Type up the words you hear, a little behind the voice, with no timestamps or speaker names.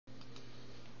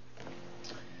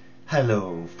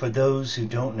Hello, for those who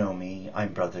don't know me,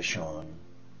 I'm Brother Sean,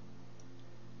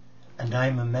 and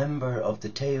I'm a member of the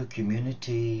Teo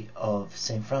community of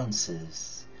St.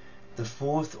 Francis, the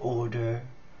Fourth Order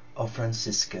of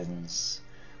Franciscans,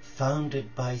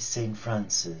 founded by St.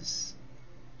 Francis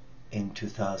in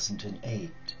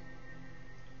 2008,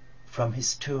 from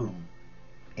his tomb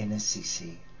in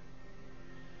Assisi.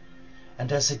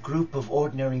 And as a group of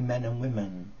ordinary men and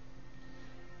women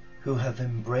who have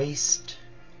embraced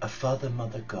a Father,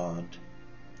 Mother God,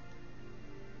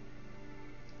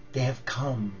 they have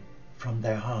come from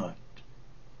their heart,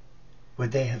 where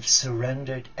they have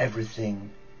surrendered everything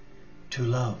to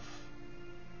love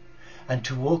and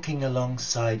to walking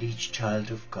alongside each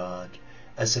child of God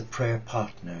as a prayer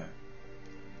partner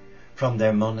from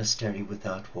their monastery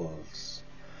without walls.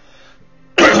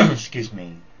 Excuse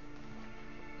me.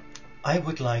 I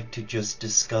would like to just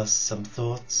discuss some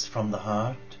thoughts from the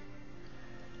heart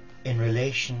in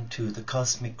relation to the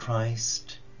cosmic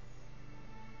Christ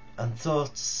and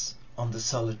thoughts on the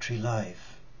solitary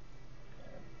life,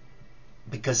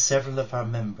 because several of our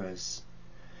members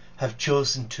have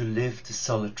chosen to live the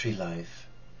solitary life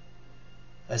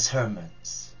as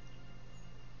hermits,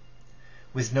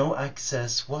 with no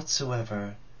access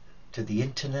whatsoever to the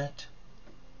internet,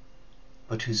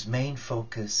 but whose main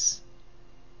focus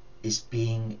is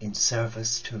being in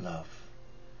service to love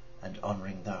and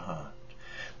honouring their heart.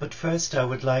 But first I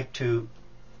would like to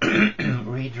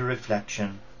read a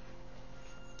reflection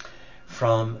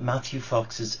from Matthew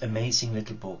Fox's amazing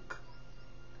little book.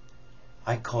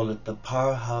 I call it The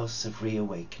Powerhouse of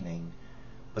Reawakening,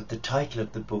 but the title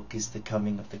of the book is The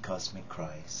Coming of the Cosmic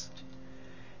Christ.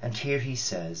 And here he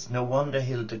says, "No wonder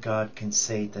Hildegard can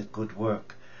say that good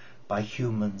work by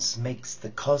humans makes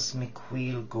the cosmic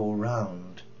wheel go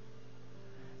round,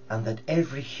 and that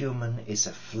every human is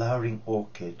a flowering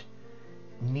orchid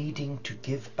needing to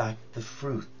give back the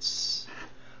fruits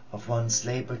of one's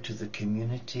labour to the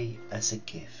community as a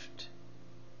gift.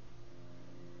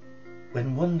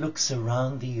 When one looks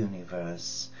around the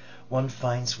universe, one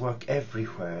finds work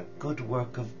everywhere, good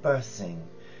work of birthing,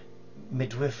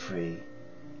 midwifery,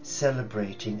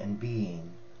 celebrating and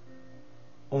being.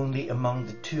 Only among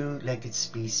the two-legged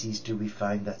species do we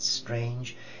find that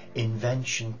strange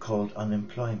invention called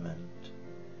unemployment.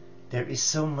 There is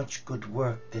so much good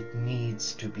work that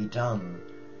needs to be done.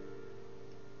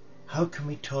 How can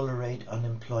we tolerate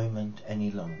unemployment any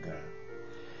longer?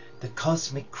 The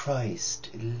cosmic Christ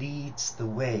leads the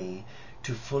way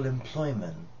to full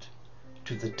employment,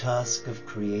 to the task of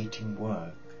creating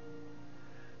work.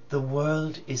 The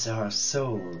world is our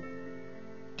soul,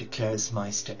 declares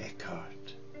Meister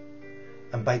Eckhart.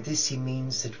 And by this he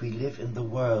means that we live in the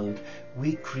world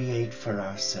we create for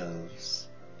ourselves.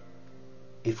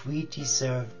 If we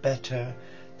deserve better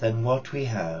than what we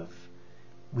have,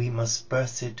 we must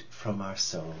birth it from our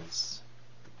souls."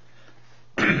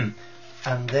 And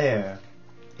there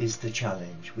is the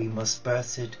challenge. We must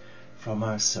birth it from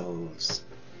our souls.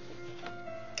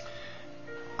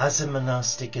 As a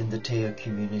monastic in the Teo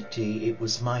community, it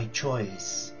was my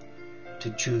choice to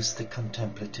choose the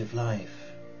contemplative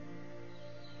life.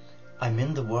 I'm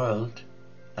in the world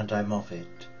and I'm of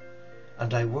it,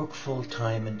 and I work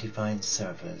full-time in divine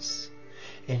service.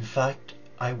 In fact,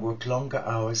 I work longer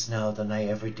hours now than I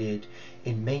ever did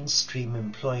in mainstream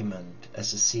employment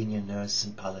as a senior nurse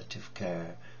in palliative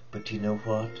care. But you know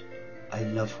what? I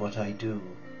love what I do,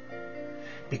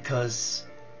 because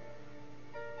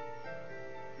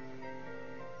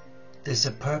there's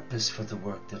a purpose for the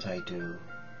work that I do,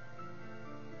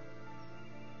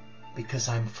 because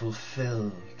I'm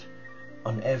fulfilled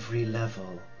on every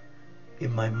level,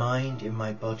 in my mind, in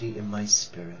my body, in my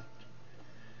spirit.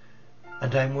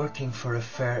 And I'm working for a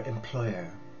fair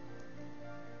employer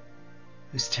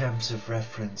whose terms of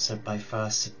reference are by far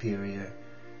superior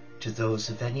to those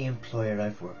of any employer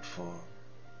I've worked for.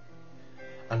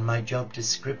 And my job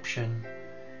description,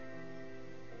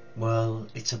 well,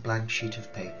 it's a blank sheet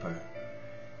of paper,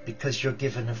 because you're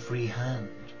given a free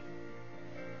hand.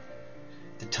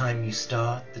 The time you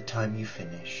start, the time you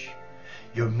finish.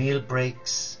 Your meal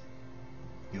breaks,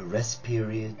 your rest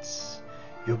periods,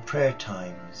 your prayer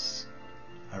times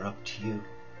are up to you.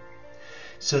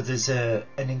 So there's an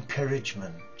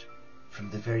encouragement from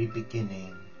the very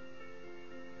beginning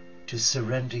to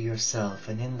surrender yourself,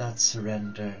 and in that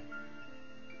surrender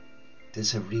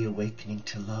there's a reawakening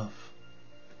to love.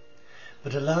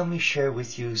 But allow me share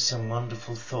with you some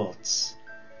wonderful thoughts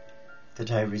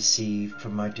that I received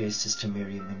from my dear sister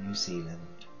Miriam in New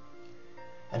Zealand.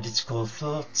 And it's called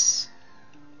Thoughts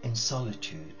in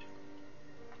Solitude.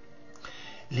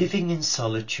 Living in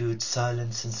solitude,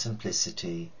 silence and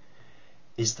simplicity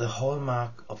is the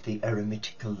hallmark of the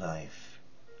eremitical life.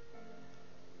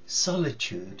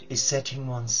 Solitude is setting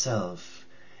oneself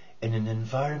in an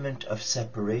environment of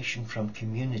separation from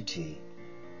community,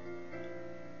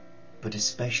 but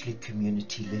especially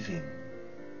community living.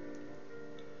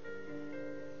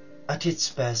 At its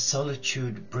best,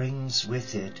 solitude brings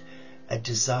with it a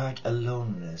desired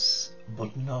aloneness,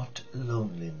 but not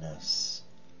loneliness.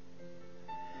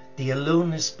 The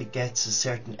aloneness begets a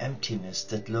certain emptiness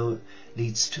that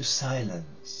leads to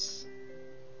silence.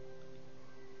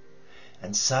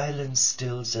 And silence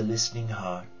stills a listening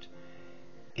heart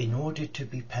in order to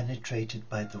be penetrated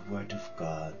by the Word of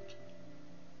God.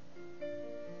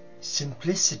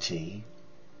 Simplicity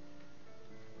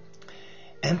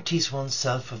empties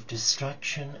oneself of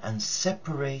distraction and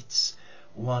separates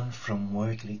one from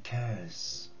worldly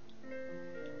cares.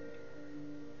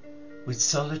 With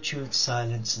solitude,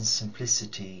 silence and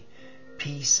simplicity,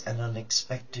 peace and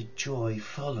unexpected joy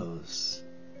follows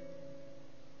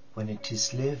when it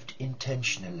is lived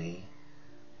intentionally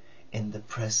in the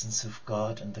presence of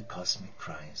God and the cosmic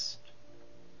Christ.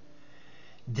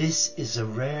 This is a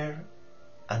rare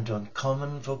and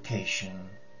uncommon vocation.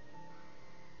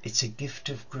 It's a gift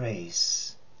of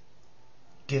grace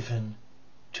given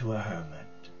to a hermit.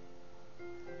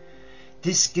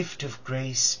 This gift of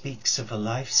grace speaks of a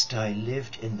lifestyle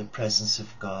lived in the presence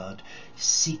of God,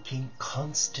 seeking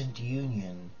constant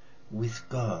union with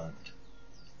God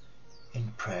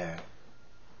in prayer.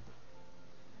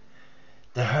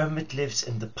 The hermit lives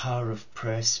in the power of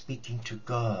prayer, speaking to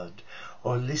God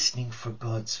or listening for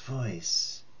God's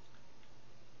voice.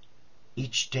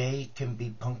 Each day can be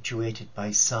punctuated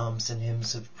by psalms and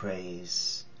hymns of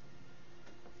praise.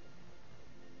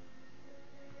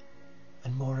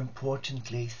 And more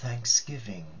importantly,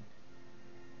 thanksgiving.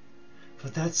 For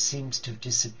that seems to have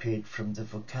disappeared from the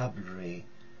vocabulary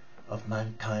of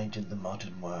mankind in the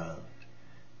modern world.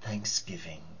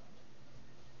 Thanksgiving.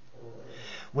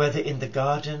 Whether in the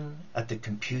garden, at the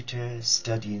computer,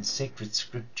 studying sacred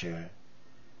scripture,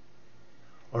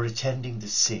 or attending the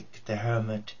sick, the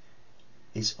hermit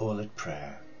is all at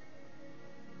prayer.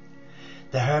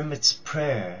 The hermit's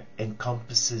prayer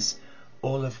encompasses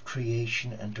all of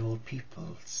creation and all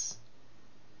peoples.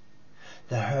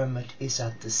 The hermit is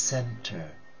at the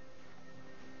center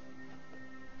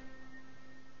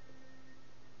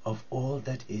of all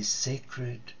that is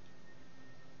sacred,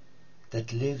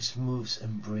 that lives, moves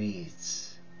and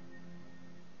breathes.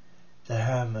 The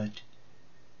hermit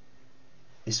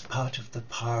is part of the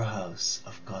powerhouse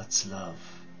of God's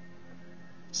love,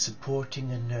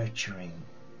 supporting and nurturing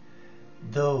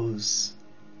those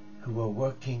who are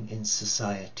working in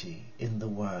society, in the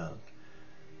world,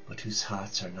 but whose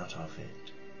hearts are not of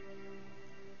it.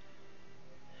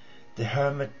 The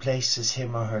hermit places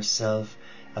him or herself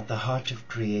at the heart of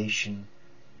creation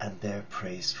and there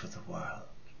prays for the world.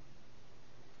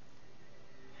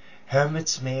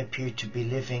 Hermits may appear to be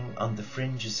living on the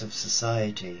fringes of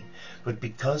society, but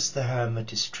because the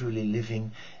hermit is truly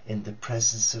living in the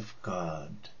presence of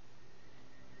God,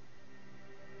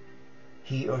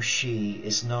 he or she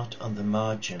is not on the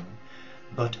margin,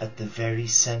 but at the very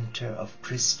center of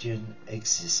Christian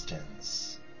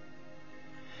existence.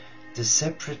 The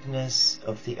separateness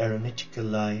of the eremitical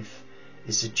life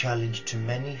is a challenge to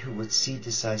many who would see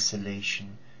this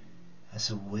isolation as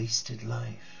a wasted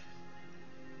life.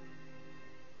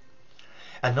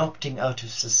 And opting out of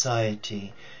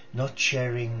society, not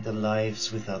sharing the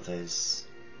lives with others,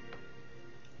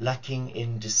 lacking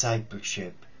in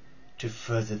discipleship to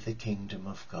further the kingdom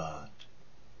of God.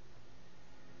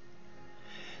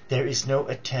 There is no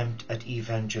attempt at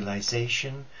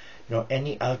evangelization, nor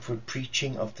any outward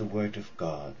preaching of the word of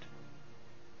God.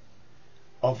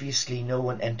 Obviously, no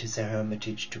one enters a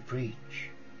hermitage to preach.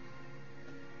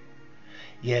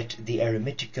 Yet the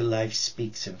eremitical life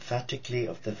speaks emphatically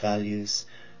of the values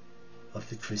of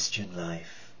the Christian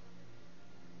life.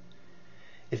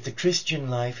 If the Christian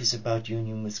life is about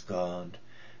union with God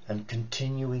and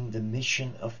continuing the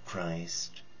mission of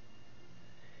Christ,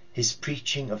 his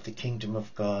preaching of the kingdom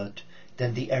of God,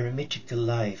 then the eremitical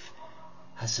life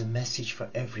has a message for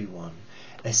everyone,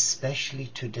 especially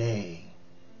today,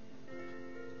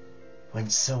 when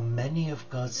so many of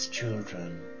God's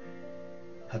children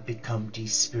have become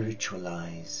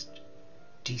despiritualized,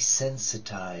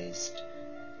 desensitized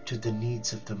to the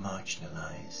needs of the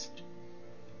marginalized.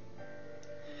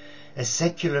 A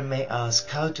secular may ask,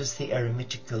 how does the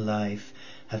eremitical life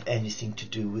have anything to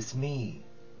do with me?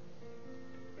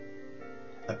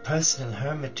 A personal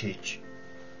hermitage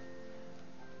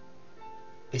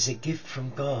is a gift from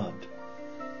God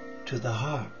to the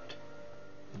heart.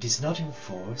 It is not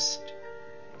enforced,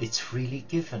 It's freely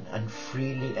given and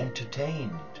freely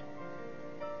entertained.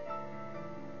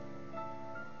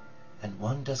 And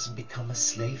one doesn't become a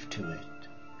slave to it.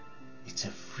 It's a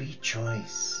free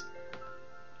choice.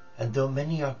 And though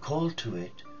many are called to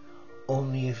it,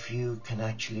 only a few can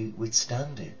actually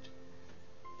withstand it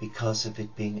because of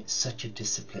it being such a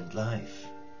disciplined life.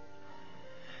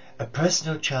 A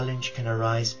personal challenge can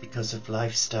arise because of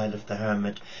lifestyle of the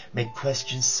hermit may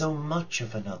question so much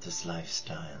of another's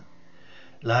lifestyle.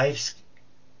 Lives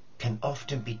can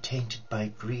often be tainted by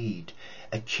greed,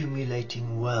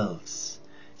 accumulating wealth,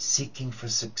 seeking for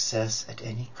success at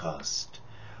any cost,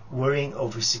 worrying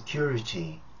over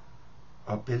security,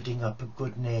 or building up a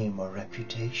good name or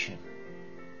reputation.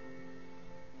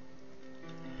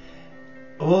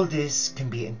 All this can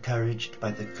be encouraged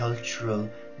by the cultural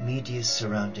media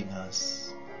surrounding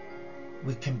us.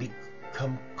 We can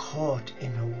become caught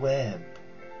in a web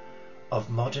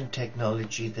of modern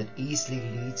technology that easily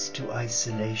leads to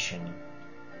isolation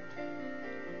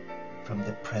from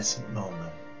the present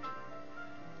moment.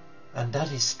 And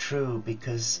that is true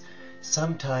because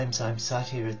sometimes I'm sat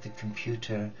here at the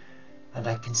computer and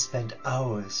I can spend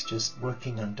hours just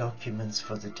working on documents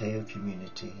for the Teo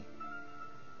community.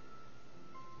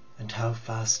 And how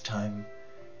fast time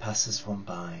passes one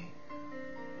by.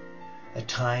 A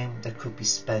time that could be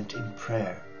spent in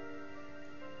prayer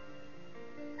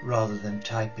rather than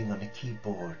typing on a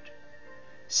keyboard,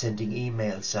 sending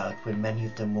emails out when many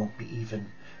of them won't be even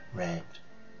read.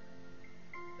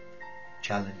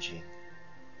 Challenging.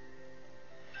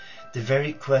 The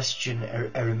very question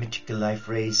eremitical life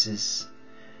raises: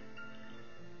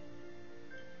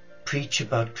 preach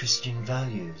about Christian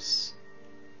values.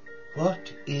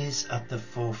 What is at the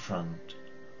forefront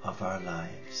of our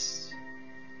lives?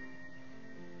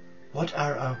 What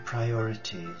are our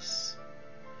priorities?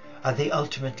 Are they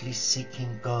ultimately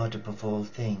seeking God above all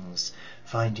things,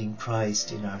 finding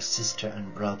Christ in our sister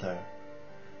and brother,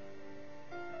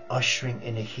 ushering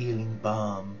in a healing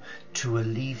balm to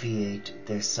alleviate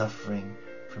their suffering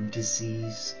from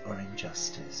disease or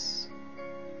injustice?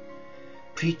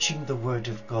 Preaching the Word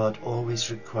of God always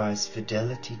requires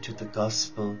fidelity to the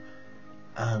gospel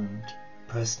and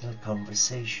personal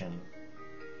conversation.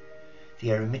 The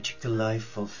eremitical life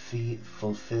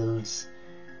fulfills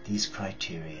these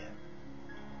criteria.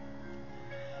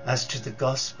 As to the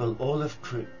gospel, all of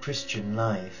Christian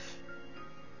life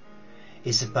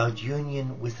is about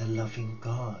union with a loving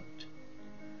God,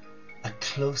 a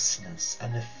closeness,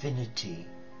 an affinity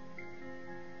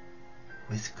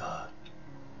with God.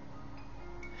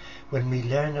 When we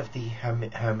learn of the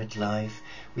hermit life,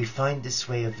 we find this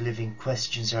way of living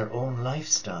questions our own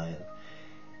lifestyle.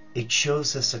 It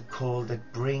shows us a call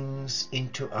that brings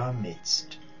into our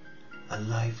midst a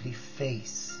lively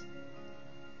faith,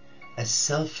 a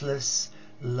selfless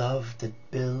love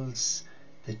that builds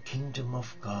the kingdom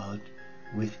of God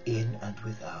within and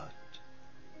without.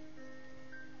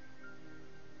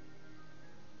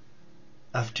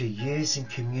 After years in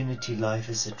community life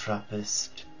as a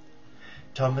Trappist,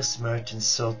 Thomas Merton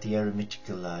sought the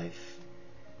eremitical life.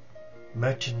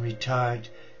 Merton retired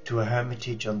to a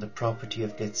hermitage on the property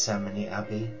of Gethsemane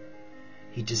Abbey.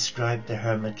 He described the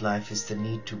hermit life as the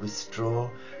need to withdraw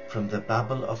from the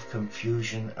babble of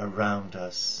confusion around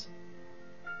us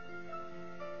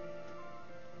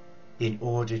in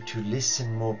order to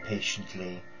listen more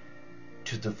patiently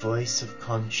to the voice of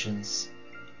conscience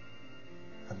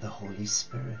and the Holy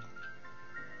Spirit.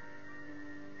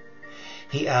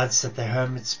 He adds that the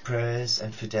hermit's prayers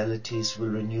and fidelities will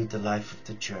renew the life of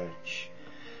the church.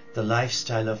 The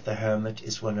lifestyle of the hermit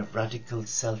is one of radical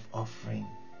self-offering,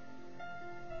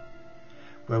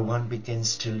 where one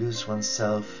begins to lose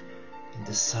oneself in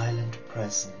the silent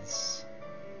presence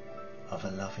of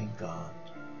a loving God.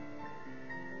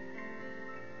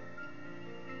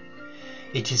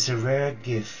 It is a rare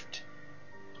gift,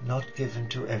 not given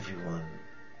to everyone,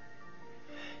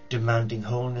 demanding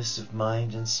wholeness of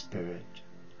mind and spirit,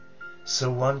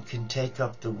 so one can take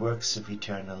up the works of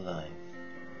eternal life.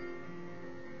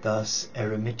 Thus,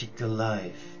 eremitical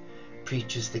life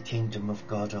preaches the kingdom of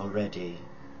God already,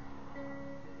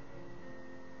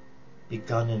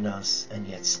 begun in us and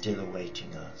yet still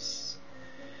awaiting us.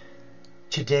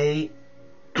 Today,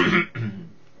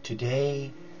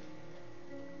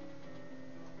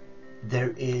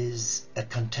 there is a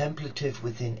contemplative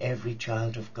within every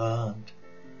child of God,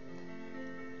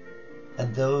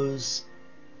 and those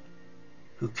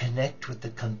who connect with the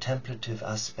contemplative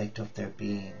aspect of their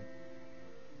being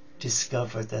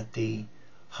discover that the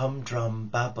humdrum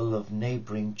babble of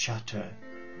neighbouring chatter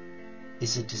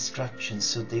is a distraction,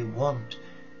 so they want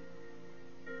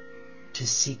to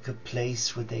seek a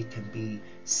place where they can be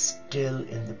still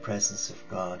in the presence of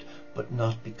God, but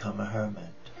not become a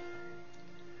hermit.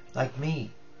 Like me,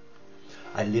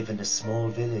 I live in a small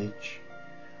village.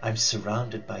 I'm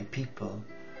surrounded by people,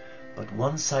 but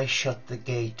once I shut the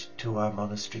gate to our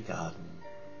monastery garden,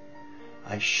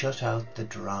 I shut out the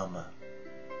drama,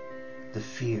 the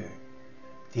fear,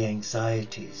 the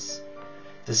anxieties,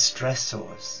 the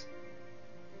stressors.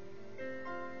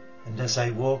 And as I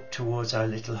walk towards our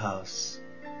little house,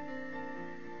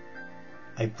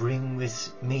 I bring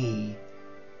with me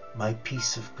my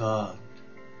peace of God,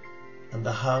 and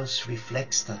the house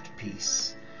reflects that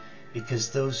peace, because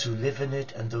those who live in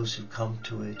it and those who come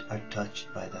to it are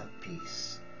touched by that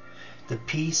peace. The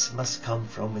peace must come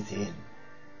from within.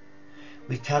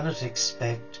 We cannot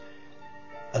expect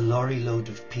a lorry load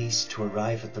of peace to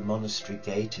arrive at the monastery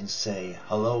gate and say,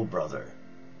 "Hello, brother.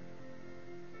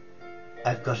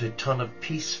 I've got a ton of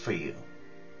peace for you."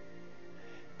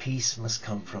 Peace must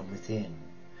come from within.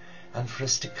 And for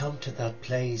us to come to that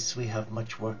place, we have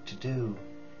much work to do.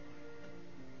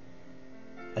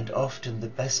 And often the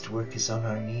best work is on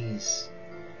our knees,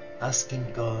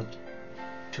 asking God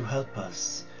to help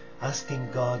us,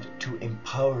 asking God to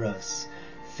empower us,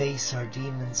 face our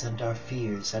demons and our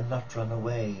fears and not run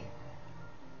away.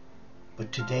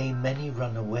 But today many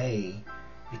run away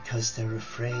because they're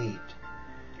afraid.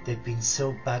 They've been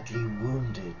so badly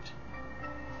wounded.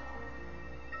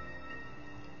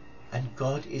 And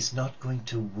God is not going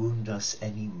to wound us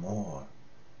anymore.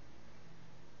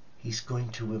 He's going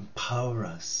to empower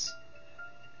us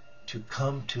to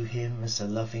come to Him as a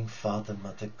loving Father,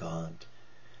 Mother God,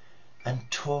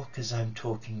 and talk as I'm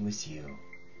talking with you.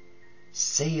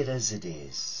 Say it as it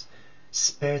is.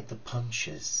 Spare the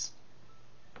punches.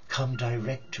 Come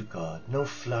direct to God. No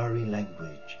flowery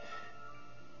language.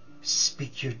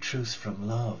 Speak your truth from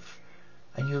love,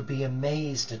 and you'll be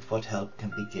amazed at what help can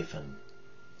be given.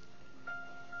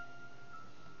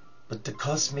 But the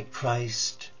cosmic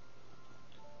Christ,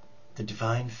 the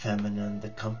divine feminine, the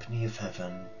company of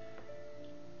heaven,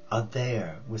 are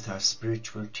there with our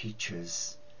spiritual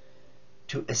teachers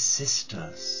to assist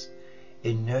us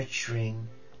in nurturing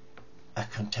a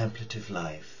contemplative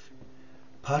life,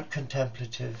 part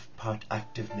contemplative, part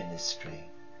active ministry.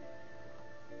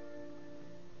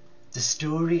 The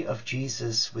story of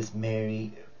Jesus with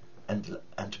Mary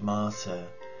and Martha,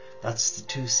 that's the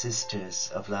two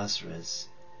sisters of Lazarus.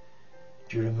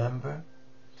 Do you remember?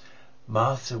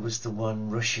 Martha was the one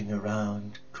rushing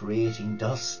around, creating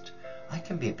dust. I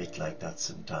can be a bit like that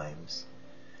sometimes.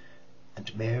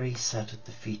 And Mary sat at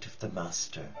the feet of the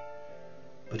Master.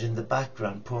 But in the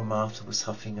background, poor Martha was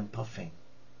huffing and puffing.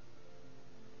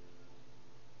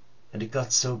 And it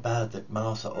got so bad that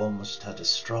Martha almost had a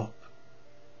strop.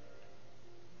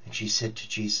 And she said to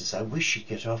Jesus, "I wish you'd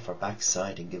get off our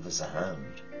backside and give us a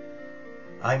hand.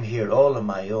 I'm here all on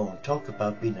my own. Talk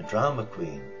about being a drama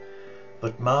queen."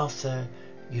 But Martha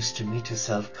used to meet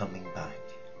herself coming back.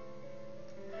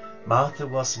 Martha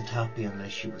wasn't happy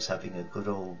unless she was having a good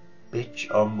old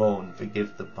bitch or moan,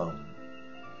 forgive the pun.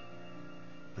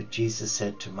 But Jesus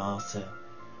said to Martha,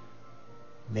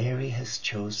 "Mary has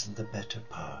chosen the better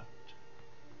part."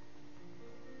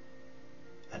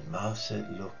 And Martha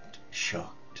looked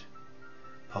shocked,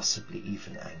 possibly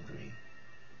even angry.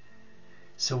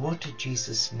 So what did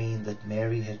Jesus mean that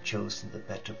Mary had chosen the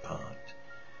better part?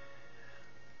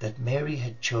 That Mary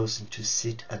had chosen to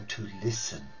sit and to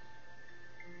listen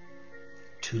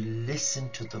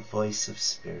to the voice of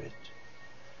Spirit.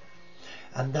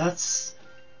 And that's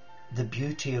the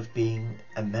beauty of being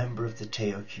a member of the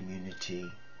Teo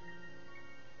community,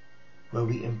 where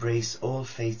we embrace all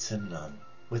faiths and none,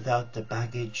 without the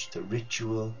baggage, the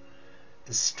ritual,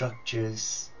 the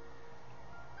structures,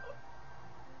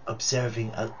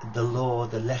 observing the law,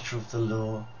 the letter of the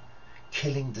law,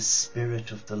 killing the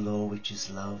spirit of the law, which is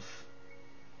love.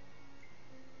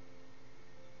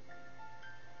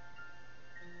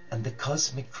 And the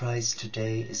cosmic Christ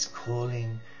today is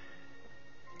calling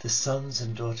the sons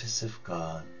and daughters of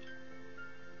God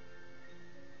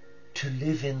to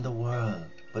live in the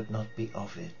world but not be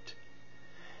of it,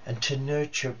 and to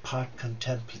nurture part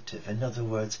contemplative. In other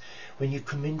words, when you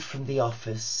come in from the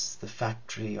office, the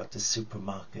factory or the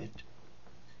supermarket,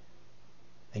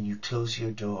 and you close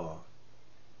your door,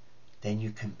 then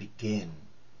you can begin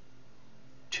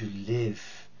to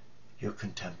live your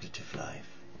contemplative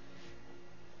life.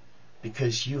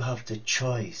 Because you have the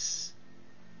choice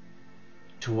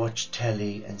to watch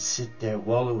telly and sit there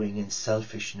wallowing in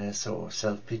selfishness or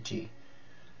self-pity,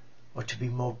 or to be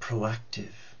more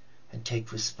proactive and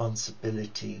take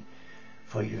responsibility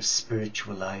for your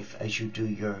spiritual life as you do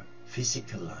your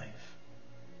physical life.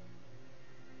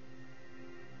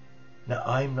 Now,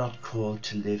 I'm not called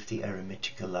to live the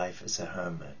eremitical life as a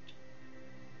hermit,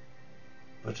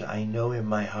 but I know in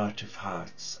my heart of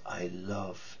hearts I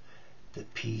love the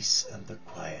peace and the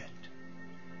quiet.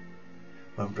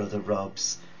 When Brother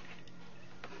Rob's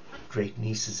great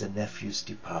nieces and nephews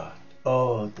depart,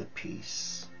 oh, the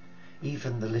peace.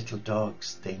 Even the little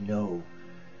dogs, they know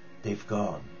they've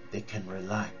gone. They can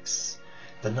relax.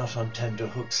 They're not on tender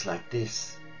hooks like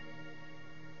this.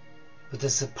 But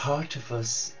there's a part of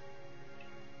us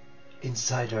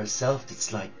inside ourselves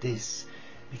that's like this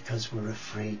because we're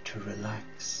afraid to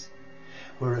relax.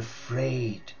 We're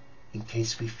afraid, in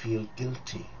case we feel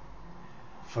guilty,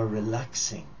 for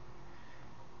relaxing.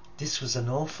 This was an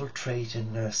awful trait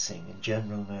in nursing, in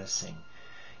general nursing.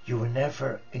 You were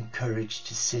never encouraged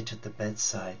to sit at the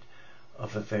bedside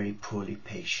of a very poorly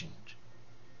patient,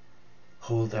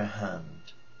 hold their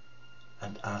hand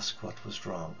and ask what was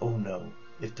wrong. Oh no,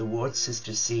 if the ward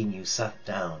sister seen you sat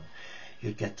down,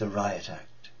 you'd get the riot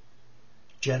act.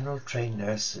 General trained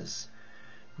nurses,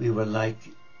 we were like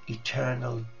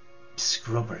eternal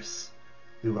scrubbers.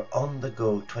 We were on the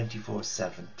go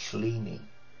 24/7 cleaning.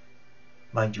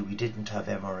 Mind you, we didn't have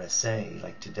MRSA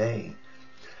like today,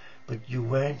 but you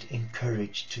weren't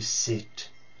encouraged to sit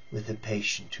with a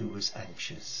patient who was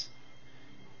anxious.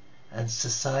 And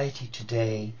society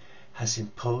today has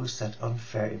imposed that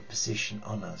unfair imposition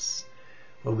on us,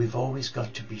 where we've always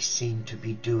got to be seen to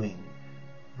be doing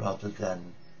rather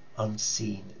than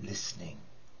unseen listening.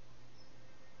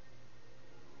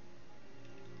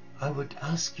 I would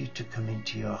ask you to come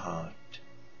into your heart.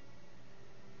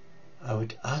 I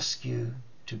would ask you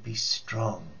to be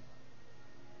strong.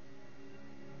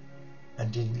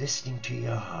 And in listening to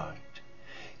your heart,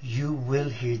 you will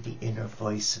hear the inner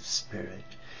voice of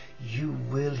Spirit. You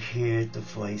will hear the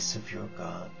voice of your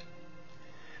God.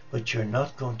 But you're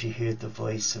not going to hear the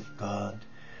voice of God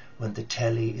when the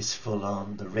telly is full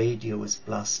on, the radio is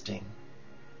blasting.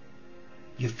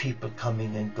 You've people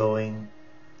coming and going.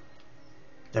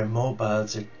 Their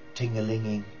mobiles are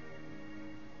ting-a-linging.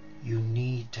 You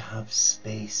need to have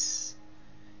space.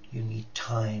 You need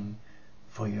time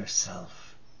for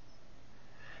yourself.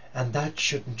 And that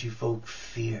shouldn't evoke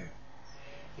fear.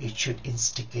 It should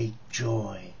instigate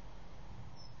joy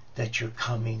that you're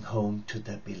coming home to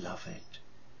the beloved,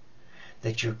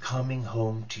 that you're coming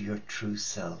home to your true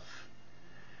self,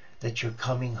 that you're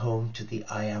coming home to the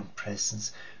I Am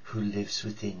Presence who lives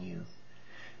within you.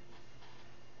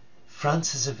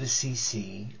 Francis of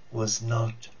Assisi was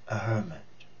not a hermit,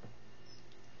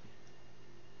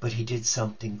 but he did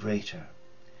something greater.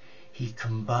 He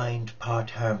combined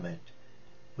part hermit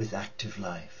with active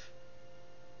life.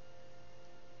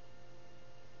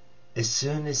 As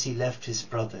soon as he left his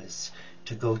brothers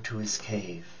to go to his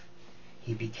cave,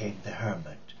 he became the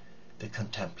hermit, the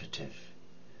contemplative.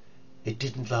 It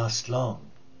didn't last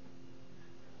long,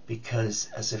 because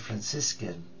as a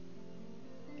Franciscan,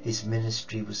 his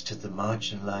ministry was to the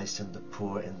marginalized and the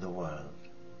poor in the world.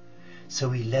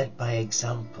 So he led by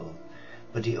example,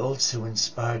 but he also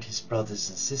inspired his brothers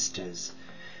and sisters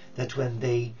that when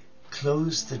they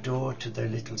closed the door to their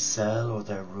little cell or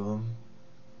their room,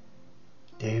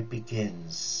 there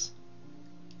begins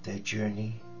their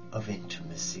journey of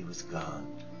intimacy with God.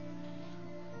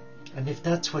 And if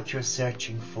that's what you're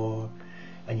searching for,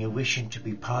 and you're wishing to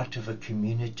be part of a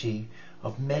community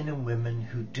of men and women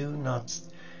who do not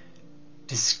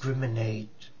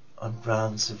discriminate on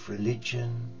grounds of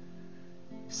religion,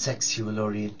 sexual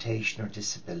orientation or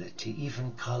disability,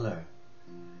 even colour,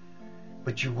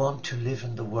 but you want to live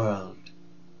in the world,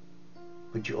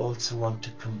 but you also want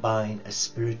to combine a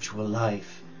spiritual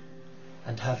life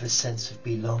and have a sense of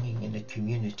belonging in a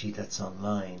community that's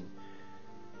online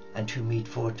and who meet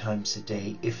 4 times a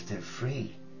day if they're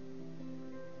free,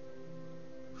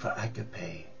 for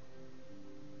agape,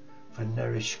 for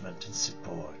nourishment and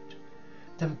support,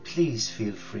 then please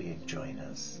feel free and join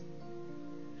us.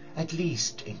 At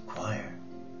least inquire.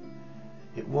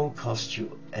 It won't cost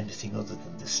you anything other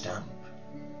than the stamp.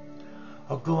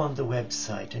 Or go on the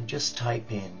website and just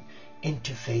type in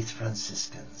Interfaith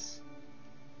Franciscans.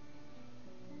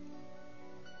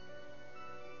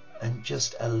 And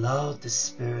just allow the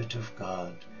Spirit of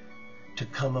God to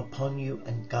come upon you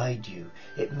and guide you.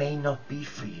 It may not be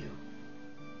for you,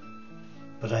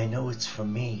 but I know it's for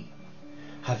me,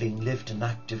 having lived an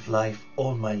active life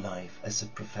all my life as a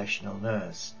professional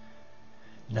nurse.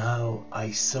 Now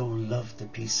I so love the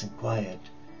peace and quiet.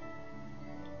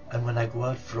 And when I go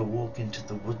out for a walk into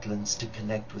the woodlands to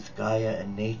connect with Gaia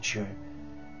and nature,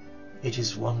 it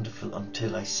is wonderful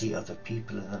until I see other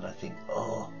people, and then I think,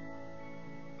 oh,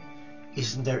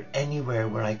 isn't there anywhere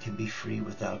where I can be free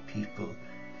without people?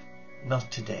 Not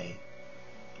today,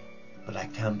 but but I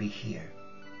can be here.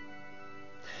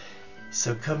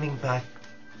 So coming back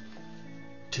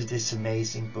to this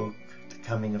amazing book, The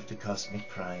Coming of the Cosmic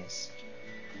Christ,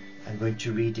 I'm going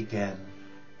to read again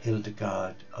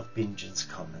Hildegard of Bingen's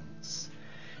comments.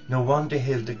 No wonder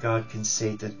Hildegard can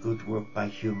say that good work by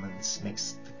humans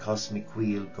makes the cosmic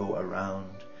wheel go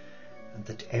around, and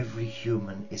that every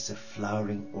human is a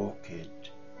flowering orchid,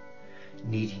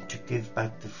 needing to give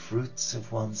back the fruits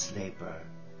of one's labor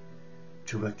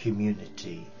to a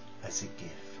community as a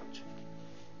gift.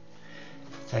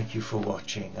 Thank you for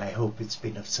watching. I hope it's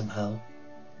been of some help.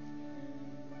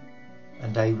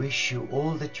 And I wish you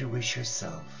all that you wish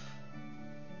yourself.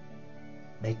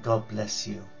 May God bless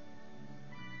you.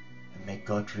 And may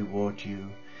God reward you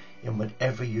in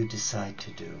whatever you decide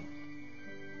to do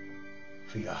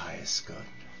for your highest good.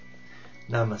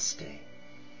 Namaste.